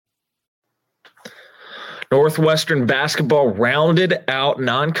Northwestern basketball rounded out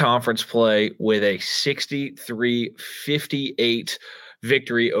non-conference play with a 63-58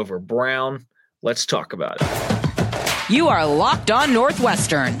 victory over Brown. Let's talk about it. You are Locked On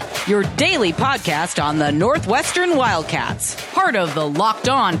Northwestern, your daily podcast on the Northwestern Wildcats, part of the Locked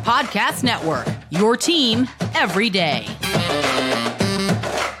On Podcast Network, your team every day.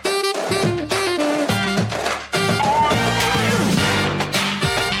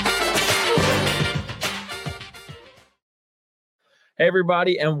 Hey,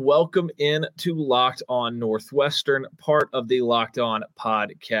 everybody, and welcome in to Locked On Northwestern, part of the Locked On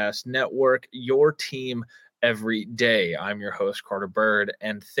Podcast Network, your team every day. I'm your host, Carter Bird,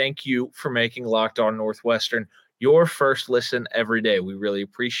 and thank you for making Locked On Northwestern your first listen every day. We really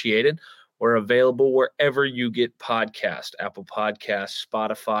appreciate it. We're available wherever you get podcasts, Apple Podcasts,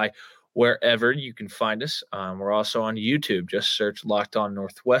 Spotify, wherever you can find us. We're also on YouTube. Just search Locked On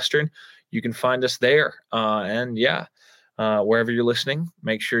Northwestern. You can find us there. Wherever you're listening,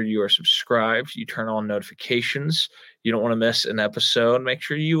 make sure you are subscribed. You turn on notifications. You don't want to miss an episode. Make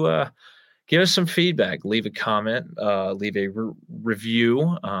sure you give us some feedback. Leave a comment. Leave a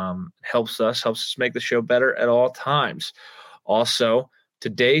review. Helps us make the show better at all times. Also,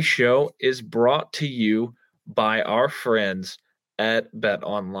 today's show is brought to you by our friends at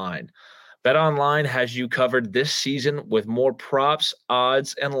BetOnline. BetOnline has you covered this season with more props,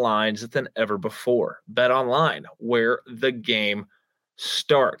 odds, and lines than ever before. BetOnline, where the game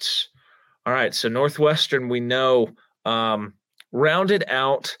starts. All right, so Northwestern, we know, rounded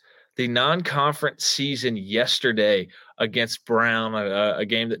out the non-conference season yesterday against Brown, a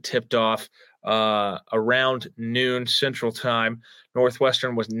game that tipped off around noon Central Time.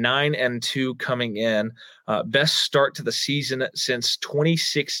 Northwestern was 9-2 coming in. Best start to the season since the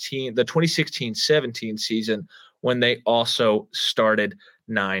 2016-17 season, when they also started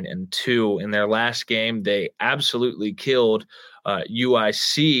 9-2. In their last game, they absolutely killed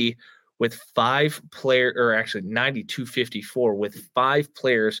UIC with 92-54, with 5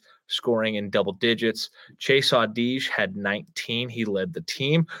 players scoring in double digits. Chase Audige had 19. He led the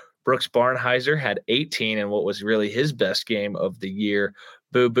team. Brooks Barnheiser had 18 in what was really his best game of the year.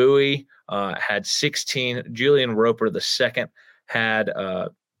 Boo Buie had 16. Julian Roper II had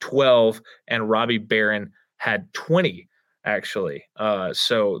 12, and Robbie Barron had 20, actually.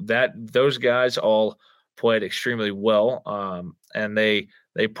 So those guys all played extremely well, and they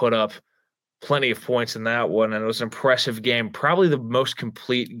put up plenty of points in that one, and it was an impressive game, probably the most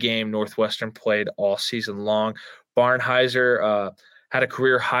complete game Northwestern played all season long. Barnheiser had a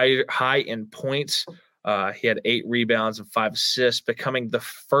career high in points. He had 8 rebounds and 5 assists, becoming the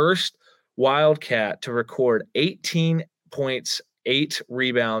first Wildcat to record 18 points, 8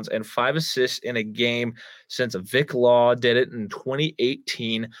 rebounds, and 5 assists in a game since Vic Law did it in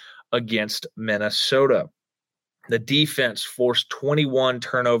 2018 against Minnesota. The defense forced 21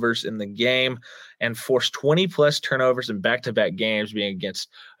 turnovers in the game and forced 20-plus turnovers in back-to-back games, being against,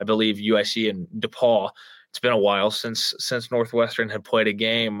 I believe, UIC and DePaul. It's been a while since Northwestern had played a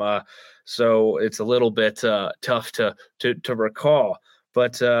game, so it's a little bit tough to recall.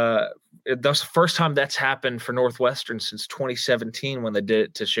 But that's the first time that's happened for Northwestern since 2017, when they did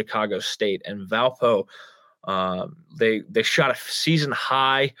it to Chicago State and Valpo. They shot a season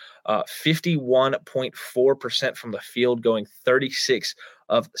high 51.4% from the field, going 36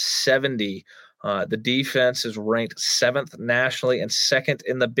 of 70. The defense is ranked 7th nationally and 2nd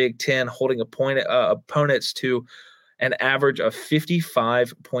in the Big Ten, holding opponents to an average of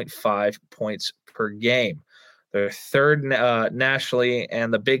 55.5 points per game. They're 3rd nationally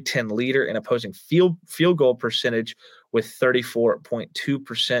and the Big Ten leader in opposing field goal percentage, with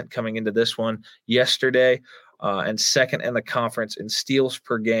 34.2% coming into this one yesterday, and 2nd in the conference in steals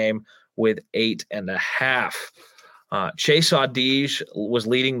per game with 8.5. Chase Audige was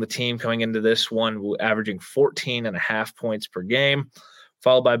leading the team coming into this one, averaging 14.5 points per game,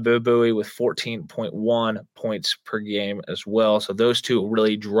 followed by Boo Buie with 14.1 points per game as well. So those two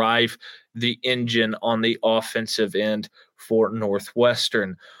really drive the engine on the offensive end for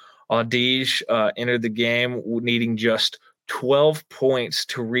Northwestern. Audige entered the game needing just 12 points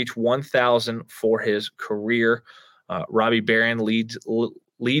to reach 1,000 for his career. Robbie Barron leads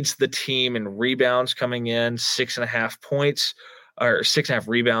the team in rebounds, coming in 6.5 points or 6.5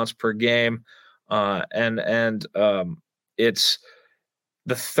 rebounds per game, he's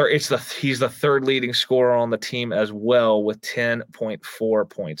the 3rd leading scorer on the team as well, with 10.4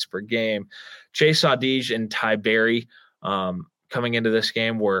 points per game. Chase Audige and Ty Berry coming into this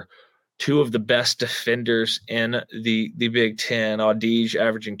game were two of the best defenders in the Big Ten. Audige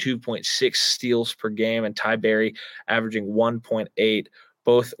averaging 2.6 steals per game, and Ty Berry averaging 1.8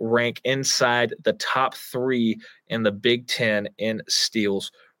 both rank inside the top 3 in the Big Ten in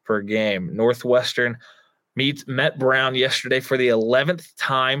steals per game. Northwestern met Brown yesterday for the 11th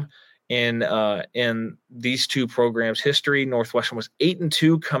time in these two programs' history. Northwestern was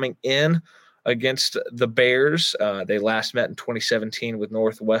 8-2 coming in against the Bears. They last met in 2017 with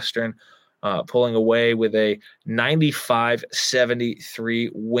Northwestern pulling away with a 95-73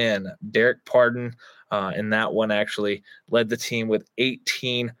 win. Derek Pardon in that one actually led the team with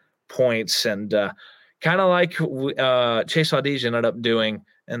 18 points. And kind of like Chase Audige ended up doing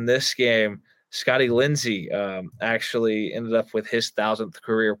in this game, Scotty Lindsey actually ended up with his 1,000th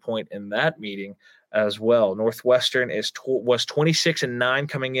career point in that meeting as well. Northwestern was 26-9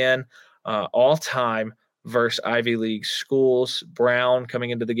 coming in all time versus Ivy League schools. Brown coming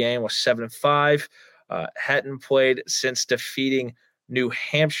into the game was 7-5. Hadn't played since defeating New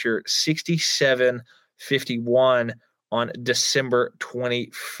Hampshire 67-51 on December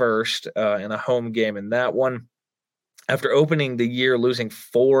 21st in a home game in that one. After opening the year losing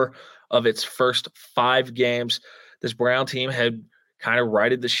 4 of its first 5 games, this Brown team had kind of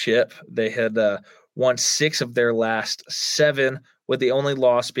righted the ship. They had won 6 of their last 7, with the only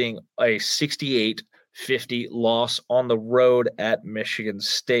loss being a 68-50 loss on the road at Michigan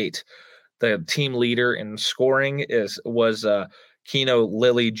State. The team leader in scoring was Keno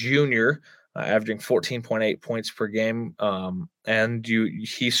Lilly Jr., averaging 14.8 points per game, and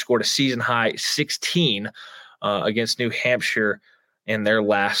he scored a season-high 16 against New Hampshire in their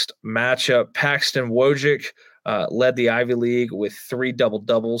last matchup. Paxton Wojcik led the Ivy League with 3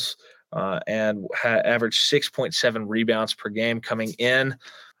 double-doubles and averaged 6.7 rebounds per game coming in.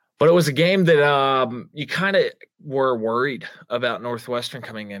 But it was a game that you kind of were worried about Northwestern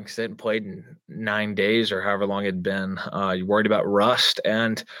coming in because they hadn't played in 9 days or however long it had been. You're worried about rust.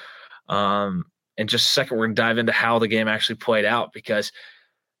 And in just a second, we're going to dive into how the game actually played out, because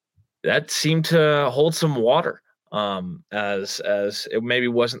that seemed to hold some water. As it maybe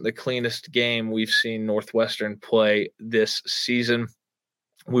wasn't the cleanest game we've seen Northwestern play this season.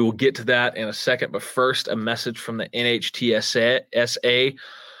 We will get to that in a second, but first, a message from the NHTSA.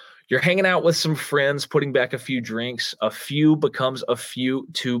 You're hanging out with some friends, putting back a few drinks. A few becomes a few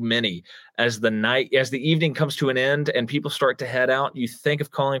too many. As the evening comes to an end and people start to head out, you think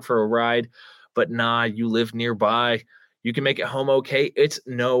of calling for a ride, but nah, you live nearby. You can make it home okay. It's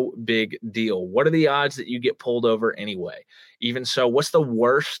no big deal. What are the odds that you get pulled over anyway? Even so, what's the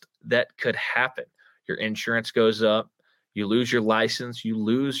worst that could happen? Your insurance goes up. You lose your license. You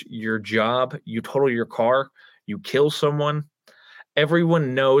lose your job. You total your car. You kill someone.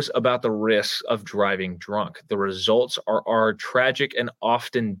 Everyone knows about the risks of driving drunk. The results are tragic and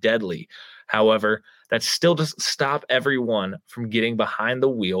often deadly. However, that still doesn't stop everyone from getting behind the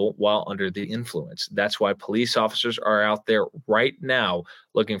wheel while under the influence. That's why police officers are out there right now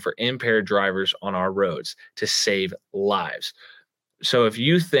looking for impaired drivers on our roads to save lives. So if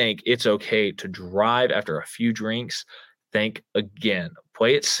you think it's okay to drive after a few drinks, think again.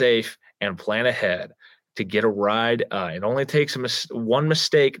 Play it safe and plan ahead to get a ride. It only takes one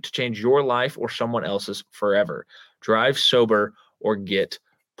mistake to change your life or someone else's forever. Drive sober or get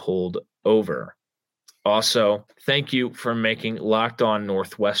pulled over. Also, thank you for making Locked On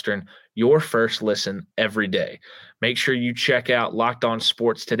Northwestern your first listen every day. Make sure you check out Locked On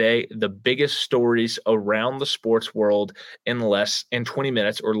Sports Today, the biggest stories around the sports world in 20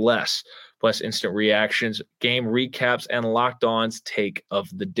 minutes or less, plus instant reactions, game recaps, and Locked On's take of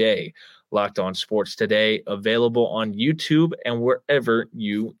the day. Locked On Sports Today, available on YouTube and wherever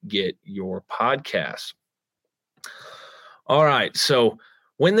you get your podcasts. All right, so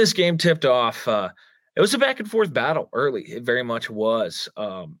when this game tipped off, it was a back-and-forth battle early. It very much was.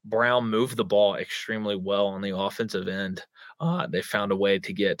 Brown moved the ball extremely well on the offensive end. They found a way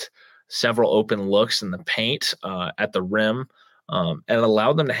to get several open looks in the paint at the rim, and it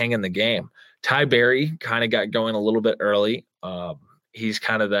allowed them to hang in the game. Ty Berry kind of got going a little bit early. He's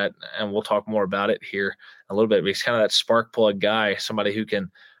kind of that, and we'll talk more about it here in a little bit, but he's kind of that spark plug guy, somebody who can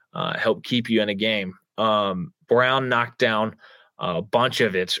help keep you in a game. Brown knocked down a bunch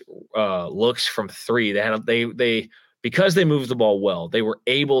of its looks from 3. They because they moved the ball well, they were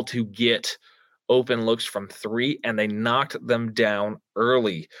able to get open looks from 3, and they knocked them down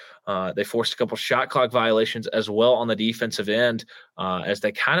early. They forced a couple shot clock violations as well on the defensive end as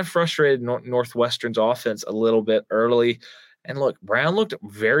they kind of frustrated Northwestern's offense a little bit early. And look, Brown looked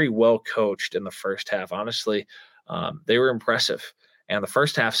very well coached in the first half. Honestly, they were impressive. And the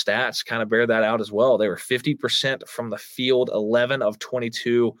first half stats kind of bear that out as well. They were 50% from the field, 11 of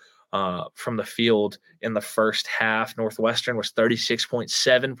 22 from the field in the first half. Northwestern was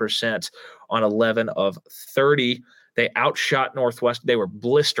 36.7% on 11 of 30. They outshot Northwestern. They were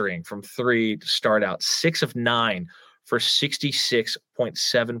blistering from three to start out, 6 of 9 for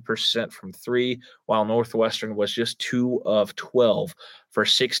 66.7% from three, while Northwestern was just 2 of 12 for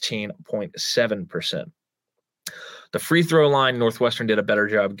 16.7%. The free throw line, Northwestern did a better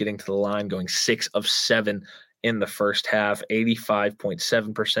job getting to the line, going 6 of 7 in the first half,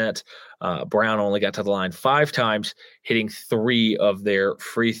 85.7%. Brown only got to the line 5 times, hitting 3 of their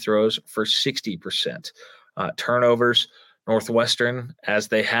free throws for 60%. Turnovers, Northwestern, as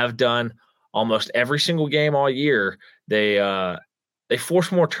they have done almost every single game all year, they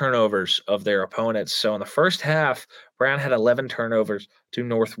force more turnovers of their opponents. So in the first half, Brown had 11 turnovers to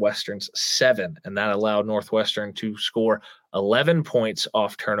Northwestern's 7, and that allowed Northwestern to score 11 points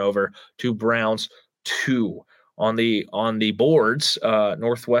off turnover to Brown's 2. On the boards,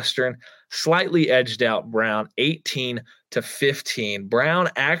 Northwestern slightly edged out Brown 18-15. Brown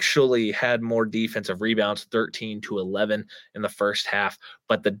actually had more defensive rebounds, 13-11 in the first half,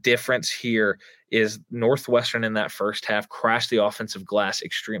 but the difference here is Northwestern in that first half crashed the offensive glass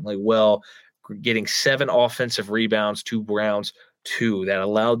extremely well, getting 7 offensive rebounds to Brown's 2. That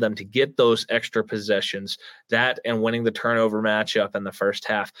allowed them to get those extra possessions. That and winning the turnover matchup in the first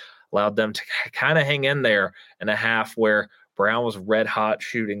half allowed them to kind of hang in there in a half where Brown was red hot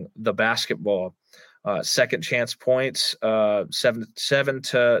shooting the basketball. Second chance points,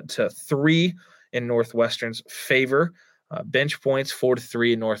 7-3 in Northwestern's favor. Bench points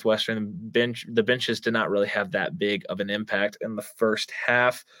 4-3 in Northwestern. The benches did not really have that big of an impact in the first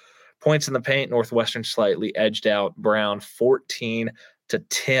half. Points in the paint, Northwestern slightly edged out Brown 14-10.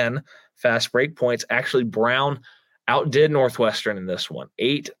 Fast break points, actually Brown outdid Northwestern in this one,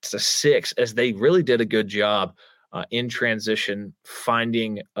 8-6, as they really did a good job in transition,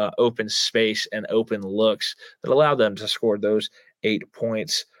 finding open space and open looks that allowed them to score those 8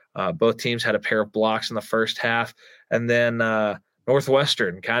 points. Both teams had a pair of blocks in the first half, and then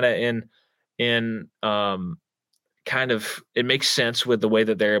Northwestern kind of it makes sense with the way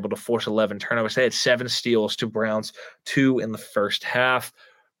that they're able to force 11 turnovers. They had 7 steals to Brown's 2 in the first half.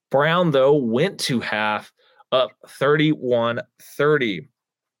 Brown, though, went to half up 31-30.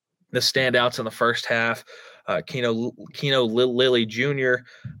 The standouts in the first half, Keno Lilly Jr.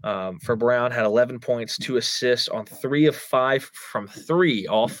 For Brown had 11 points, 2 assists on 3 of 5 from 3.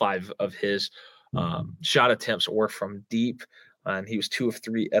 All 5 of his shot attempts were from deep, and he was 2 of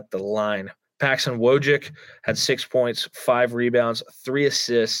 3 at the line. Paxton Wojcik had 6 points, 5 rebounds, 3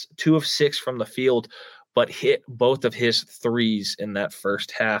 assists, 2 of 6 from the field, but hit both of his threes in that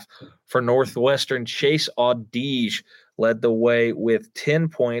first half. For Northwestern, Chase Audige led the way with 10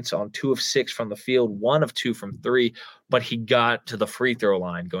 points on 2 of 6 from the field, 1 of 2 from 3, but he got to the free throw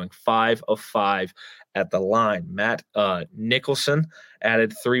line, going 5 of 5 at the line. Matt Nicholson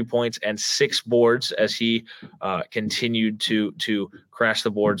added 3 points and 6 boards as he continued to crash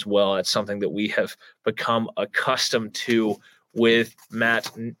the boards well. It's something that we have become accustomed to with Matt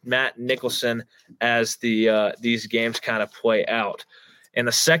Nicholson as these games kind of play out. In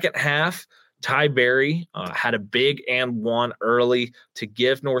the second half, Ty Berry had a big and one early to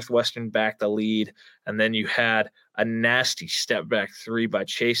give Northwestern back the lead, and then you had a nasty step back 3 by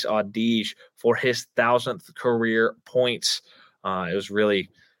Chase Audige for his 1,000th career points. It was really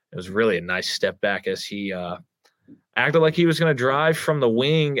a nice step back as he acted like he was going to drive from the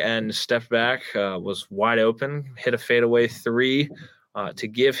wing and stepped back, was wide open, hit a fadeaway 3 to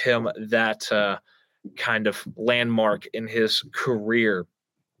give him that kind of landmark in his career.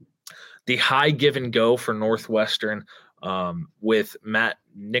 The high give and go for Northwestern with Matt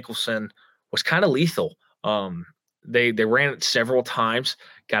Nicholson was kind of lethal. They ran it several times,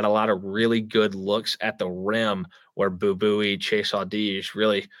 got a lot of really good looks at the rim where Boo-Booey, Chase Audige,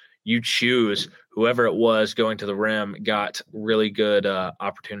 really you choose whoever it was going to the rim, got really good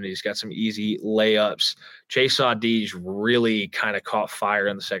opportunities, got some easy layups. Chase Audige really kind of caught fire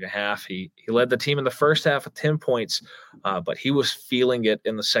in the second half. He led the team in the first half with 10 points, but he was feeling it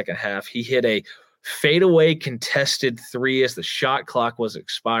in the second half. He hit a fadeaway contested 3 as the shot clock was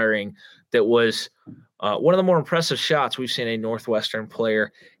expiring. That was one of the more impressive shots we've seen a Northwestern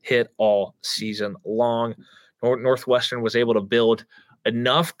player hit all season long. Northwestern was able to build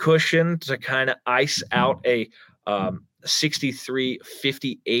enough cushion to kind of ice out a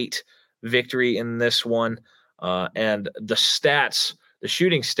 63-58 victory in this one. And the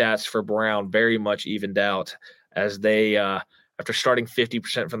shooting stats for Brown very much evened out as they, after starting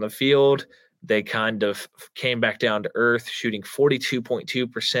 50% from the field, they kind of came back down to earth, shooting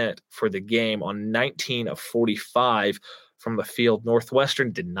 42.2% for the game on 19 of 45 from the field.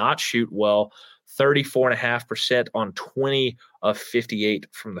 Northwestern did not shoot well, 34.5% on 20 of 58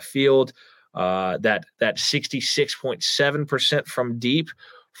 from the field. That 66.7% from deep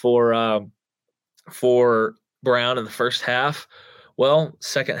for Brown in the first half. Well,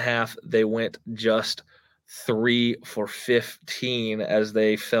 second half, they went just 3 for 15 as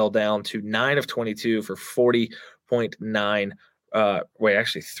they fell down to 9 of 22 for 40.9.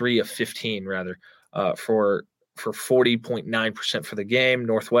 Actually 3 of 15 rather, for 40.9% for the game.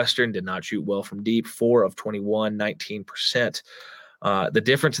 Northwestern did not shoot well from deep, 4 of 21, 19%. The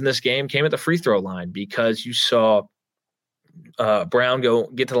difference in this game came at the free throw line because you saw Brown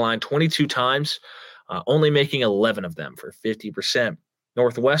get to the line 22 times, only making 11 of them for 50%.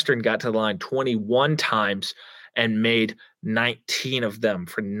 Northwestern got to the line 21 times and made 19 of them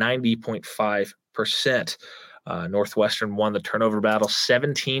for 90.5%. Northwestern won the turnover battle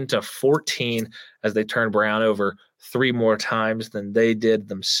 17-14 as they turned Brown over 3 more times than they did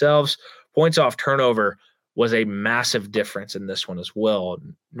themselves. Points off turnover was a massive difference in this one as well.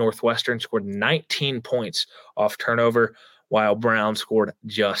 Northwestern scored 19 points off turnover, while Brown scored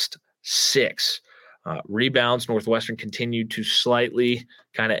just 6. Rebounds, Northwestern continued to slightly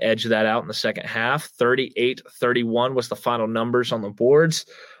kind of edge that out in the second half. 38-31 was the final numbers on the boards.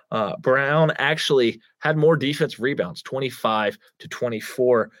 Brown actually had more defensive rebounds,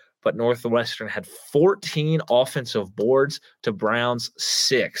 25-24, but Northwestern had 14 offensive boards to Brown's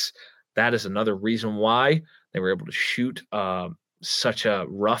 6. That is another reason why they were able to shoot such a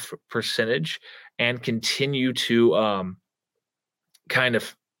rough percentage and continue to kind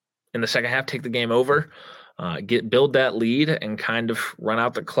of in the second half take the game over, build that lead, and kind of run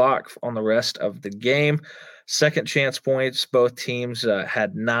out the clock on the rest of the game. Second chance points, both teams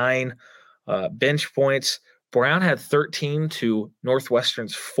had 9 bench points. Brown had 13 to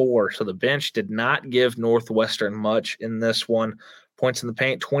Northwestern's 4, so the bench did not give Northwestern much in this one. Points in the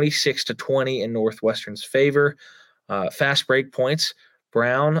paint, 26-20 in Northwestern's favor. Fast break points,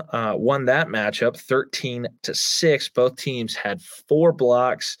 Brown won that matchup 13-6. Both teams had 4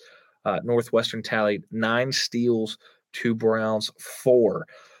 blocks. Northwestern tallied 9 steals to Brown's 4.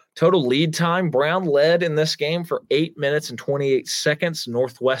 Total lead time, Brown led in this game for 8 minutes and 28 seconds.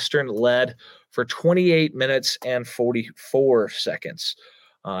 Northwestern led for 28 minutes and 44 seconds.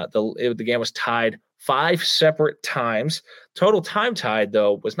 The game was tied 5 separate times. Total time tied,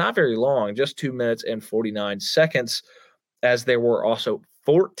 though, was not very long, just 2 minutes and 49 seconds, as there were also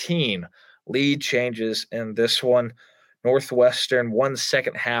 14 lead changes in this one. Northwestern won the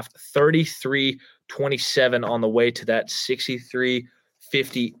second half 33-27 on the way to that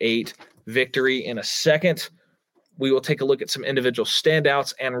 63-58 victory. In a second, we will take a look at some individual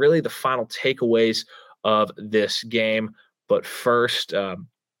standouts and really the final takeaways of this game. But first,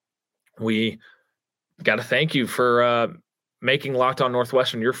 we got to thank you for making Locked On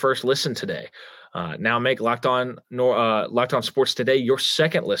Northwestern your first listen today. Now make Locked On Sports Today your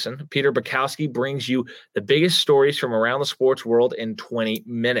second listen. Peter Bukowski brings you the biggest stories from around the sports world in 20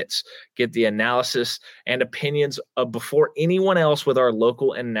 minutes. Get the analysis and opinions before anyone else with our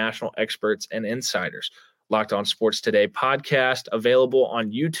local and national experts and insiders. Locked On Sports Today podcast, available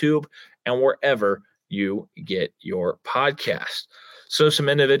on YouTube and wherever you get your podcast. So some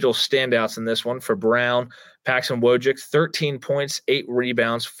individual standouts in this one for Brown. Paxton Wojcik, 13 points, 8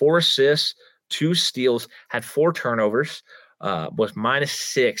 rebounds, 4 assists, 2 steals, had 4 turnovers, was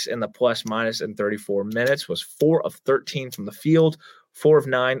 -6 in the plus-minus in 34 minutes, was 4 of 13 from the field, 4 of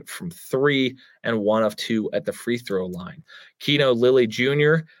 9 from 3, and 1 of 2 at the free throw line. Keno Lilly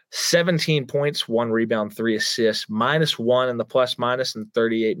Jr., 17 points, 1 rebound, 3 assists, -1 in the plus-minus in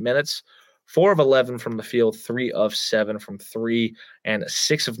 38 minutes, 4 of 11 from the field, 3 of 7 from 3, and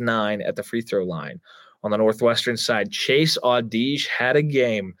 6 of 9 at the free throw line. On the Northwestern side, Chase Audige had a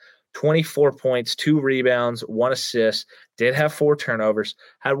game. 24 points, 2 rebounds, 1 assist, did have 4 turnovers,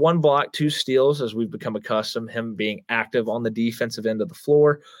 had 1 block, 2 steals, as we've become accustomed, him being active on the defensive end of the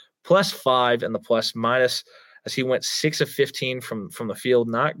floor, +5 in the plus-minus, as he went 6 of 15 from the field.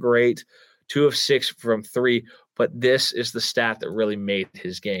 Not great, 2 of 6 from 3, but this is the stat that really made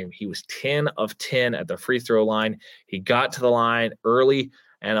his game. He was 10 of 10 at the free throw line. He got to the line early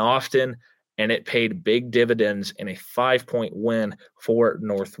and often, and it paid big dividends in a 5-point win for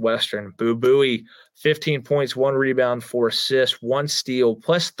Northwestern. Boo Buie, 15 points, 1 rebound, 4 assists, 1 steal,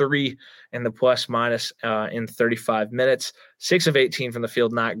 +3 in the plus-minus in 35 minutes. 6 of 18 from the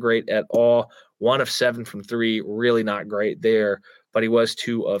field, not great at all. 1 of 7 from 3, really not great there, but he was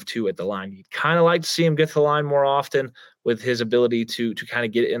 2 of 2 at the line. You'd kind of like to see him get to the line more often with his ability to kind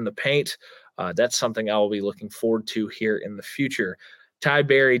of get in the paint. That's something I will be looking forward to here in the future. Ty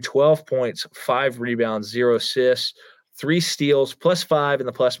Berry, 12 points, 5 rebounds, 0 assists, 3 steals, +5 in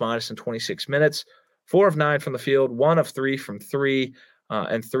the plus-minus in 26 minutes, 4 of 9 from the field, 1 of 3 from 3,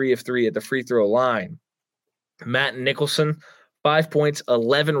 and 3 of 3 at the free throw line. Matt Nicholson, 5 points,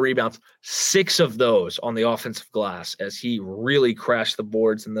 11 rebounds, 6 of those on the offensive glass as he really crashed the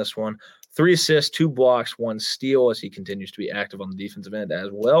boards in this one. 3 assists, 2 blocks, 1 steal as he continues to be active on the defensive end as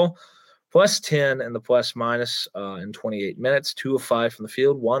well. Plus 10 in the plus minus in 28 minutes, 2 of 5 from the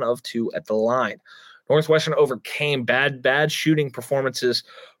field, 1 of 2 at the line. Northwestern overcame bad shooting performances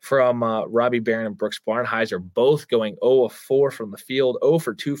from Robbie Barron and Brooks Barnheiser, both going 0 of 4 from the field, 0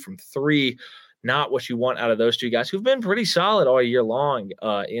 for 2 from 3. Not what you want out of those two guys who've been pretty solid all year long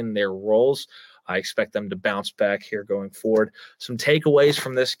in their roles. I expect them to bounce back here going forward. Some takeaways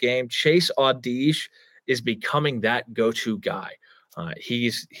from this game. Chase Audige is becoming that go-to guy.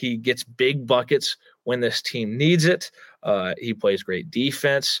 He gets big buckets when this team needs it. He plays great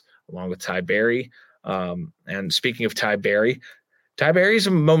defense along with Ty Berry. And speaking of Ty Berry's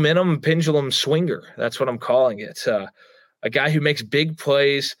a momentum pendulum swinger. That's what I'm calling it. A guy who makes big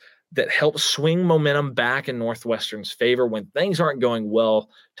plays that helps swing momentum back in Northwestern's favor when things aren't going well.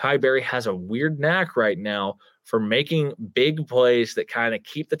 Ty Berry has a weird knack right now for making big plays that kind of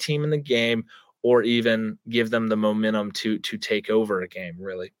keep the team in the game or even give them the momentum to take over a game,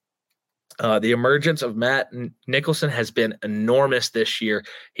 really. The emergence of Matt Nicholson has been enormous this year.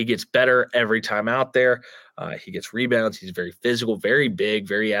 He gets better every time out there. He gets rebounds. He's very physical, very big,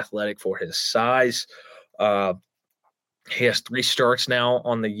 very athletic for his size. He has 3 starts now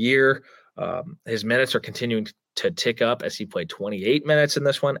on the year. His minutes are continuing to tick up as he played 28 minutes in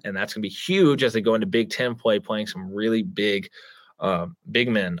this one, and that's going to be huge as they go into Big Ten play, playing some really big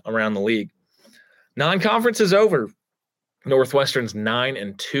men around the league. Non-conference is over. Northwestern's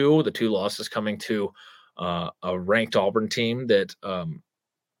 9-2. The 2 losses coming to a ranked Auburn team that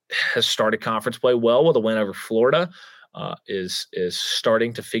has started conference play well with a win over Florida. Is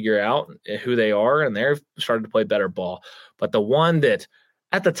starting to figure out who they are, and they're starting to play better ball. But the one that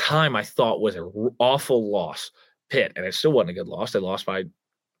at the time I thought was an awful loss, Pitt, and it still wasn't a good loss. They lost by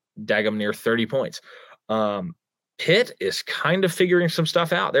daggum near 30 points. Pitt is kind of figuring some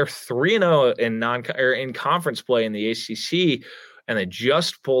stuff out. They're 3-0 in conference play in the ACC, and they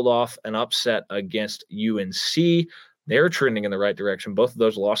just pulled off an upset against UNC. They're trending in the right direction. Both of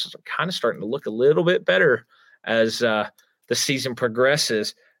those losses are kind of starting to look a little bit better as the season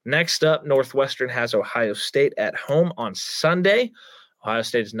progresses. Next up, Northwestern has Ohio State at home on Sunday. Ohio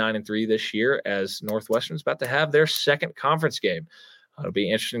State is 9-3 this year as Northwestern is about to have their second conference game. It'll be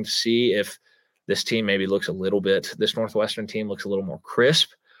interesting to see if this Northwestern team looks a little more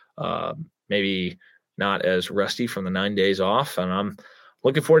crisp, maybe not as rusty from the 9 days off. And I'm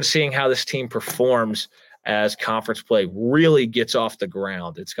looking forward to seeing how this team performs as conference play really gets off the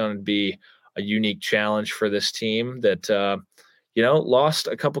ground. It's going to be a unique challenge for this team that, lost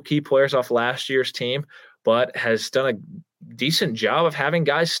a couple key players off last year's team, but has done a decent job of having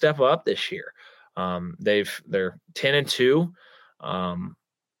guys step up this year. They're 10-2.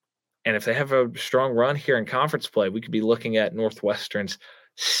 And if they have a strong run here in conference play, we could be looking at Northwestern's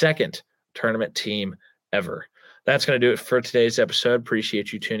second tournament team ever. That's going to do it for today's episode.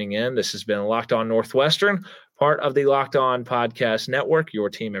 Appreciate you tuning in. This has been Locked On Northwestern, part of the Locked On Podcast Network, your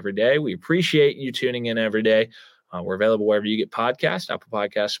team every day. We appreciate you tuning in every day. We're available wherever you get podcasts, Apple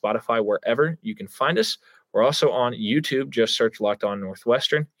Podcasts, Spotify, wherever you can find us. We're also on YouTube. Just search Locked On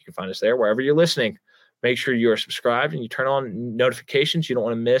Northwestern. You can find us there wherever you're listening. Make sure you are subscribed and you turn on notifications. You don't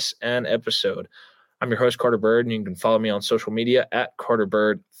want to miss an episode. I'm your host, Carter Bird, and you can follow me on social media at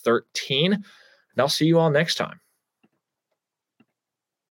CarterBird13. And I'll see you all next time.